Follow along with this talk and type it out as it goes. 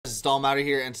Stallmatter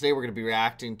here, and today we're going to be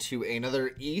reacting to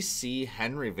another E.C.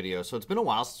 Henry video. So it's been a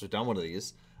while since we've done one of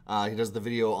these. He does the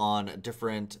video on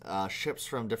different ships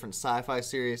from different sci-fi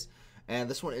series, and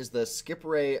this one is the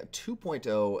Skipray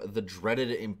 2.0, the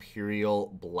dreaded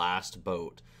Imperial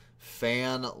Blastboat.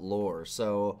 Fan lore.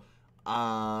 So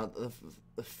the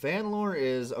fan lore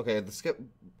is, okay, the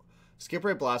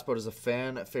Skipray Blastboat is a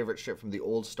fan favorite ship from the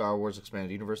old Star Wars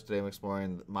expanded universe. Today I'm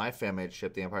exploring my fan-made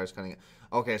ship, the Empire's Cunning.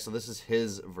 Okay, so this is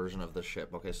his version of the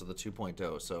ship. Okay, so the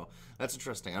 2.0. So that's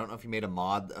interesting. I don't know if he made a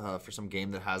mod for some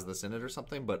game that has this in it or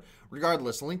something, but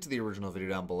regardless, link to the original video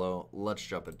down below. Let's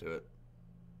jump into it.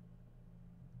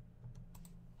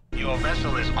 Your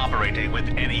vessel is operating with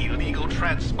any illegal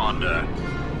transponder.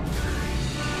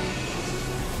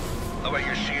 Lower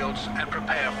your shields and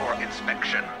prepare for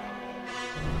inspection.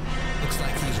 Looks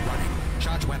like he's running.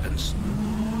 Charge weapons.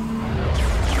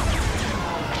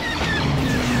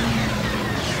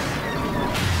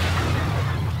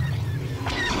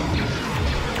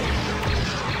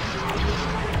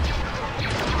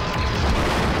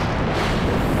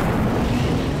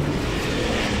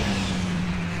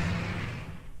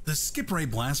 The Skipray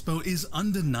Blastboat is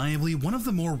undeniably one of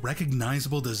the more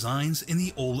recognizable designs in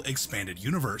the old expanded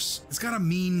universe. It's got a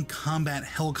mean combat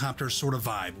helicopter sort of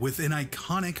vibe with an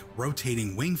iconic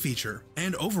rotating wing feature.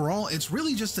 And overall, it's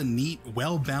really just a neat,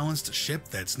 well-balanced ship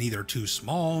that's neither too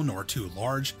small nor too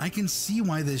large. I can see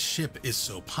why this ship is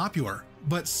so popular.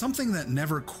 But something that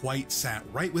never quite sat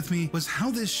right with me was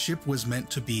how this ship was meant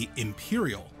to be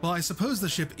Imperial. Well, I suppose the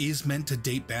ship is meant to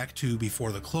date back to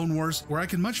before the Clone Wars, where I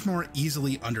can much more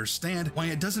easily understand why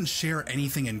it doesn't share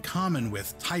anything in common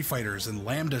with TIE fighters and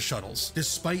Lambda shuttles.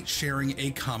 Despite sharing a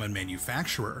common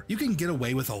manufacturer, you can get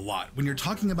away with a lot when you're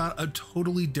talking about a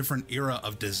totally different era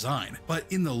of design. But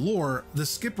in the lore, the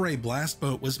Skipray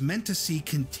Blastboat was meant to see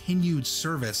continued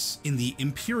service in the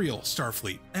Imperial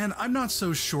Starfleet, and I'm not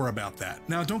so sure about that.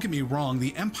 Now, don't get me wrong,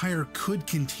 the Empire could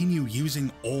continue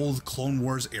using old Clone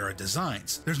Wars era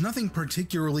designs. There's nothing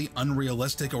particularly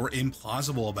unrealistic or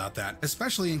implausible about that,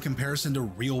 especially in comparison to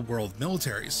real-world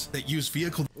militaries that use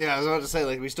vehicle. Yeah, I was about to say,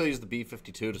 like, we still use the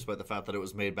B-52 despite the fact that it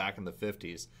was made back in the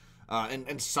 50s.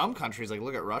 And some countries, like,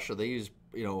 look at Russia, they use,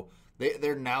 you know,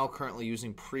 they're now currently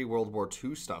using pre-World War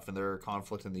II stuff in their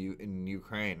conflict in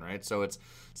Ukraine, right? So it's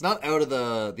not out of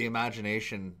the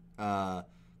imagination,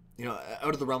 you know,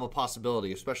 out of the realm of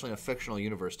possibility, especially in a fictional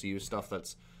universe, to use stuff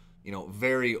that's, you know,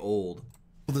 very old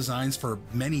designs for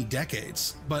many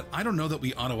decades, but I don't know that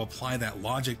we ought to apply that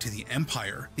logic to the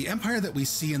Empire. The Empire that we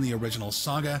see in the original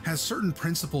saga has certain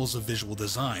principles of visual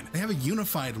design. They have a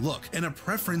unified look and a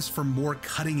preference for more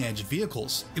cutting-edge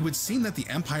vehicles. It would seem that the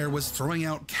Empire was throwing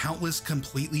out countless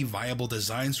completely viable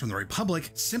designs from the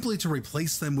Republic simply to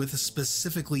replace them with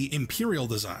specifically Imperial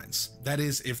designs. That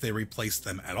is, if they replaced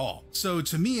them at all. So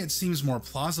to me, it seems more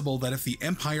plausible that if the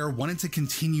Empire wanted to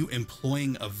continue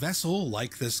employing a vessel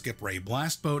like the Skipray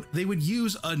Blastboat, they would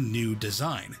use a new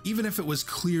design, even if it was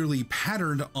clearly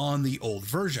patterned on the old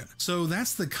version. So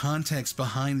that's the context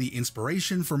behind the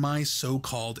inspiration for my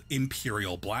so-called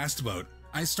Imperial Blastboat.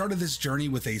 I started this journey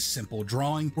with a simple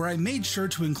drawing where I made sure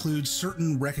to include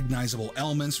certain recognizable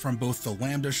elements from both the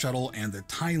Lambda shuttle and the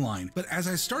TIE line, but as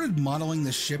I started modeling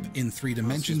the ship in 3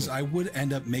 dimensions, I would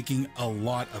end up making a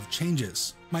lot of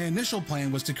changes. My initial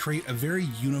plan was to create a very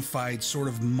unified, sort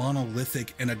of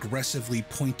monolithic and aggressively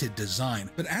pointed design,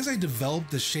 but as I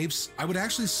developed the shapes, I would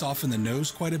actually soften the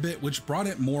nose quite a bit, which brought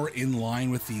it more in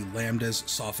line with the Lambda's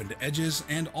softened edges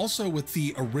and also with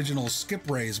the original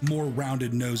Skipray's more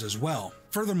rounded nose as well.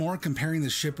 Furthermore, comparing the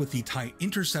ship with the TIE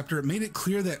Interceptor made it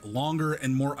clear that longer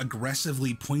and more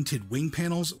aggressively pointed wing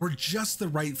panels were just the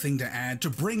right thing to add to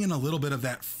bring in a little bit of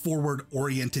that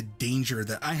forward-oriented danger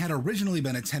that I had originally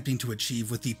been attempting to achieve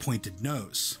with the pointed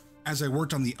nose. As I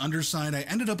worked on the underside, I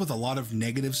ended up with a lot of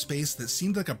negative space that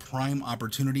seemed like a prime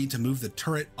opportunity to move the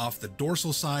turret off the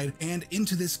dorsal side and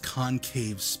into this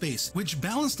concave space, which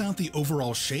balanced out the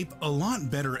overall shape a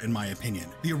lot better in my opinion.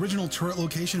 The original turret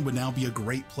location would now be a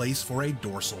great place for a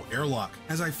dorsal airlock.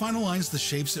 As I finalized the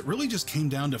shapes, it really just came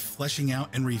down to fleshing out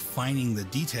and refining the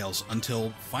details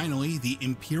until finally the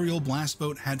Imperial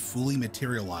Blastboat had fully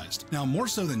materialized. Now, more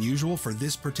so than usual for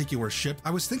this particular ship,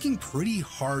 I was thinking pretty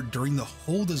hard during the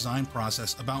whole design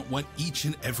process about what each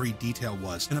and every detail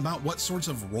was, and about what sorts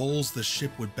of roles the ship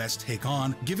would best take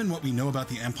on, given what we know about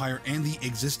the Empire and the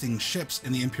existing ships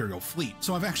in the Imperial fleet.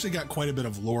 So I've actually got quite a bit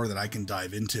of lore that I can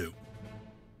dive into.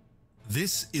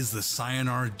 This is the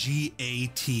Scianar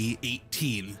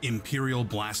GAT-18 Imperial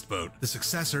Blastboat, the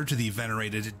successor to the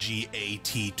venerated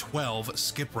GAT-12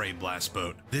 Skipray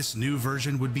Blastboat. This new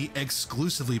version would be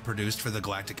exclusively produced for the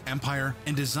Galactic Empire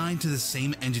and designed to the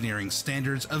same engineering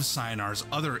standards of Scianar's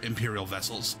other Imperial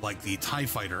vessels, like the TIE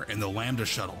Fighter and the Lambda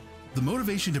Shuttle. The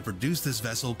motivation to produce this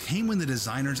vessel came when the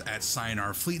designers at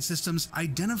Scianar Fleet Systems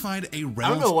identified a I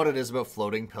don't know what it is about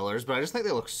floating pillars, but I just think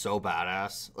they look so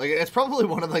badass. Like, it's probably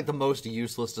one of like the most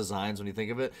useless designs when you think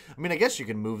of it. I mean, I guess you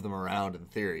can move them around in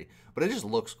theory, but it just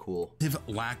looks cool.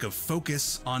 Lack of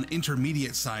focus on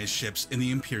intermediate-sized ships in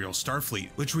the Imperial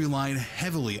Starfleet, which relied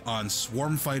heavily on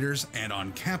swarm fighters and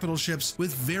on capital ships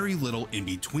with very little in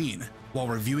between. While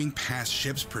reviewing past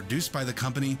ships produced by the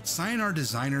company, Scianar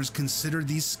designers considered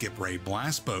the Skipray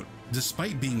Blastboat.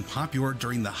 Despite being popular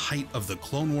during the height of the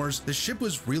Clone Wars, the ship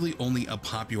was really only a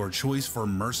popular choice for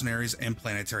mercenaries and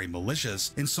planetary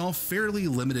militias and saw fairly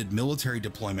limited military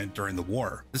deployment during the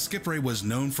war. The Skipray was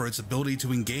known for its ability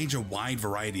to engage a wide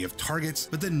variety of targets,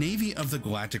 but the Navy of the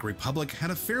Galactic Republic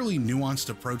had a fairly nuanced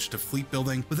approach to fleet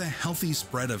building with a healthy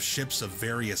spread of ships of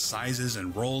various sizes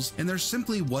and roles, and there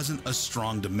simply wasn't a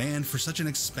strong demand for such an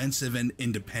expensive and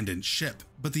independent ship.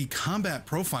 But the combat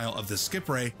profile of the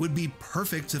Skipray would be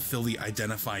perfect to fill the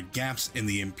identified gaps in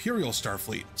the Imperial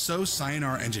Starfleet, so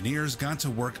Scianar engineers got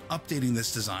to work updating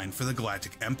this design for the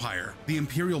Galactic Empire. The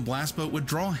Imperial Blastboat would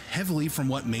draw heavily from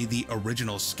what made the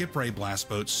original Skipray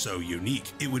Blastboat so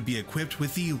unique. It would be equipped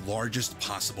with the largest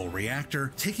possible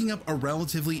reactor, taking up a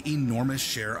relatively enormous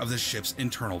share of the ship's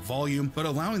internal volume, but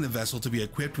allowing the vessel to be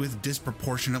equipped with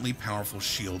disproportionately powerful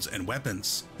shields and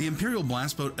weapons. The Imperial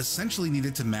Blastboat essentially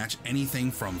needed to match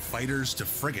anything from fighters to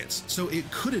frigates, so it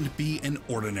couldn't be an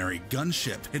ordinary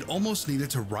gunship. It almost needed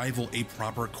to rival a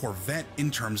proper corvette in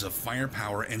terms of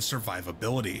firepower and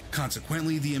survivability.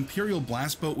 Consequently, the Imperial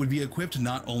Blastboat would be equipped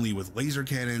not only with laser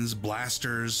cannons,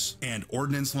 blasters, and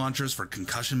ordnance launchers for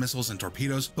concussion missiles and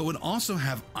torpedoes, but would also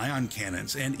have ion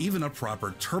cannons and even a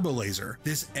proper turbolaser.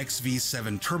 This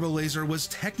XV-7 turbolaser was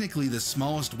technically the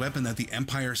smallest weapon that the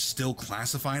Empire still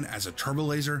classified as a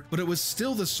turbolaser, but it was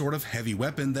still the sort of heavy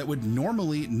weapon that would normally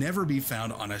never be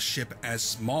found on a ship as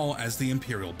small as the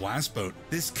Imperial Blastboat.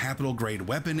 This capital-grade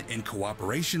weapon, in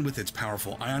cooperation with its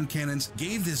powerful ion cannons,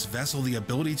 gave this vessel the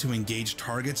ability to engage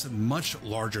targets much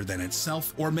larger than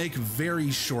itself or make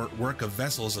very short work of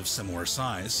vessels of similar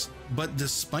size. But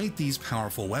despite these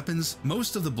powerful weapons,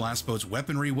 most of the Blastboat's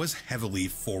weaponry was heavily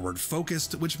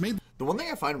forward-focused, which made the one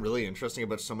thing I find really interesting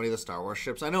about so many of the Star Wars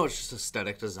ships, I know it's just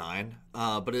aesthetic design,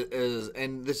 but it is,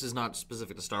 and this is not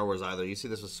specific to Star Wars either, you see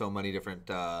this with so many different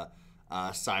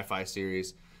sci-fi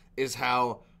series, is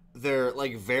how they're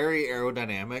like very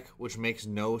aerodynamic, which makes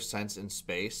no sense in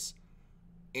space.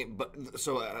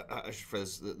 I should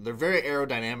phrase this, they're very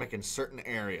aerodynamic in certain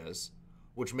areas,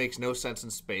 which makes no sense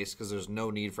in space because there's no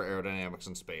need for aerodynamics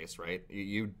in space, right?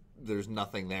 There's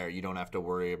nothing there. You don't have to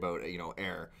worry about,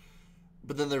 air.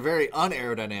 But then they're very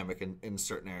unaerodynamic in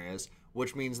certain areas,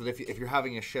 which means that if you're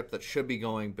having a ship that should be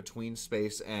going between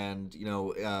space and,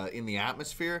 in the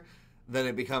atmosphere, then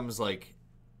it becomes, like,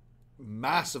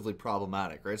 massively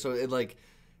problematic, right? So,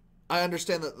 I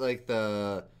understand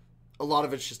that, a lot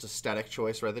of it's just aesthetic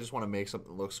choice, right? They just want to make something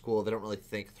that looks cool. They don't really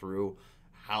think through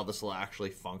how this will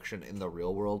actually function in the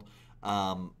real world.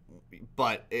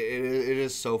 But it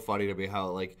is so funny to me how,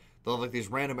 like, they'll have like these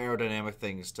random aerodynamic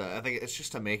things I think it's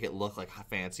just to make it look like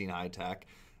fancy and high tech,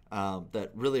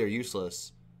 that really are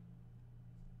useless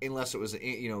unless it was,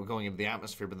 going into the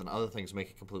atmosphere, but then other things make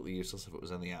it completely useless if it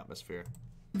was in the atmosphere.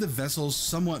 The vessel's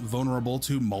somewhat vulnerable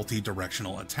to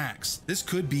multi-directional attacks. This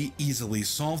could be easily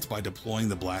solved by deploying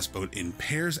the Blastboat in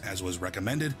pairs as was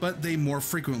recommended, but they more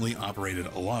frequently operated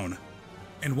alone.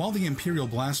 And while the Imperial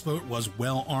Blastboat was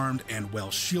well-armed and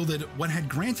well-shielded, what had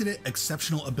granted it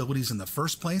exceptional abilities in the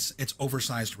first place, its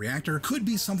oversized reactor, could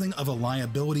be something of a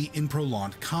liability in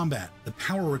prolonged combat. The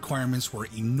power requirements were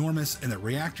enormous, and the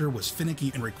reactor was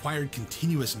finicky and required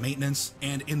continuous maintenance,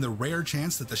 and in the rare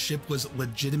chance that the ship was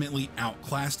legitimately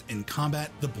outclassed in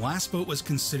combat, the Blastboat was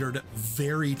considered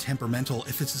very temperamental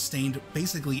if it sustained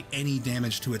basically any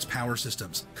damage to its power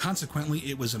systems. Consequently,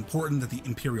 it was important that the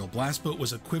Imperial Blastboat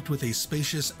was equipped with a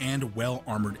spacious and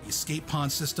well-armored escape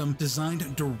pod system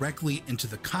designed directly into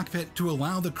the cockpit to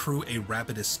allow the crew a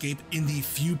rapid escape in the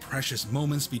few precious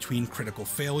moments between critical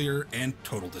failure and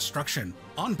total destruction.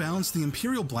 On balance, the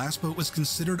Imperial Blastboat was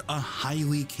considered a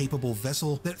highly capable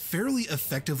vessel that fairly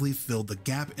effectively filled the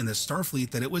gap in the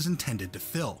Starfleet that it was intended to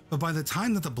fill. But by the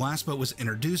time that the Blastboat was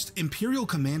introduced, Imperial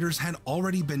commanders had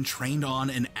already been trained on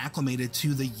and acclimated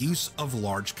to the use of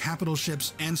large capital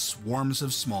ships and swarms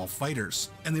of small fighters,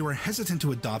 and they were hesitant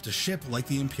to adopt a ship like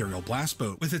the Imperial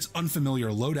Blastboat with its unfamiliar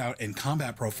loadout and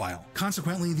combat profile.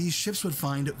 Consequently, these ships would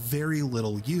find very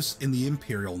little use in the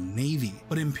Imperial Navy,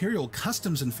 but Imperial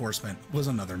Customs enforcement was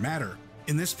another matter.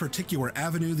 In this particular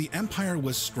avenue, the Empire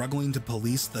was struggling to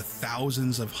police the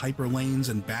thousands of hyperlanes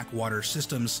and backwater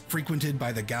systems frequented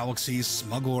by the galaxy's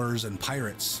smugglers and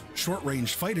pirates.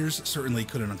 Short-range fighters certainly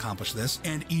couldn't accomplish this,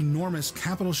 and enormous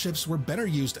capital ships were better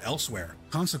used elsewhere.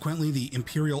 Consequently, the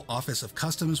Imperial Office of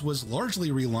Customs was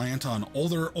largely reliant on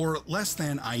older or less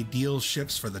than ideal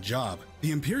ships for the job.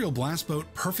 The Imperial Blastboat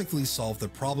perfectly solved the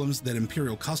problems that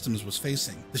Imperial Customs was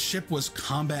facing. The ship was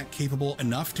combat capable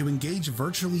enough to engage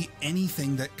virtually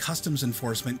anything that customs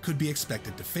enforcement could be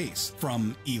expected to face,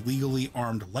 from illegally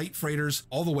armed light freighters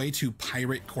all the way to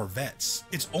pirate corvettes.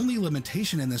 Its only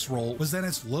limitation in this role was that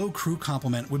its low crew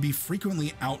complement would be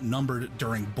frequently outnumbered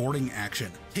during boarding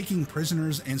action. Taking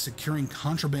prisoners and securing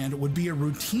contraband would be a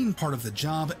routine part of the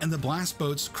job, and the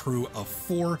Blastboat's crew of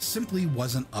 4 simply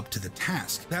wasn't up to the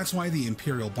task. That's why the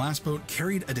Imperial Blastboat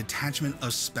carried a detachment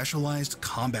of specialized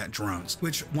combat drones,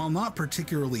 which, while not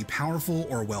particularly powerful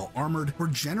or well armored, were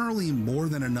generally more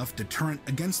than enough deterrent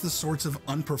against the sorts of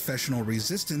unprofessional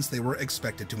resistance they were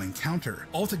expected to encounter.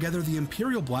 Altogether, the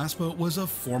Imperial Blastboat was a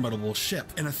formidable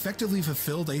ship and effectively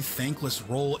fulfilled a thankless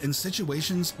role in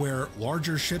situations where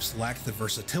larger ships lacked the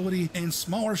versatility and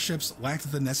smaller ships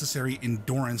lacked the necessary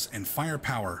endurance and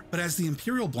firepower. But as the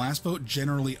Imperial Blastboat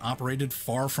generally operated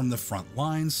far from the front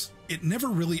lines, it never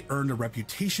really earned a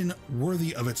reputation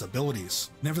worthy of its abilities.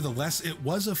 Nevertheless, it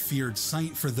was a feared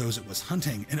sight for those it was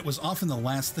hunting, and it was often the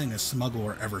last thing a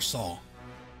smuggler ever saw.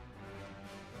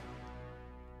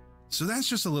 So that's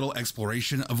just a little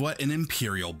exploration of what an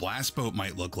Imperial Blastboat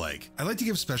might look like. I'd like to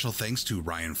give special thanks to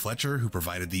Ryan Fletcher, who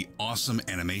provided the awesome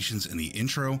animations in the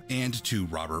intro, and to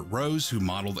Robert Rose, who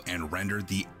modeled and rendered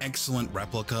the excellent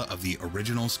replica of the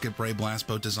original Skipray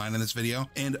Blastboat design in this video,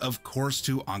 and of course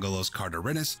to Angelos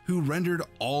Kardarinis, who rendered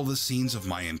all the scenes of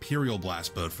my Imperial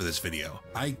Blastboat for this video.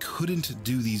 I couldn't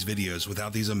do these videos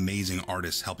without these amazing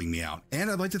artists helping me out, and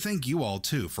I'd like to thank you all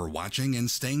too for watching and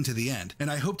staying to the end,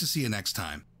 and I hope to see you next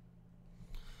time.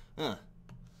 Huh.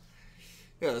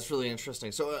 Yeah, that's really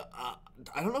interesting. So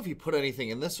I don't know if you put anything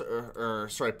in this, or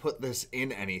sorry, put this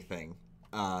in anything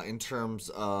in terms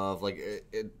of like,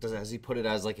 has he put it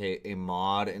as like a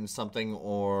mod in something,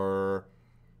 or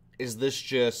is this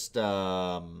just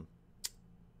something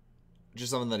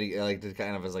that he like did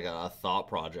kind of as like a thought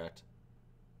project?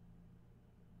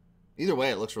 Either way,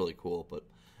 it looks really cool. But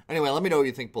anyway, let me know what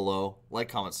you think below. Like,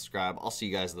 comment, subscribe. I'll see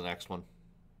you guys in the next one.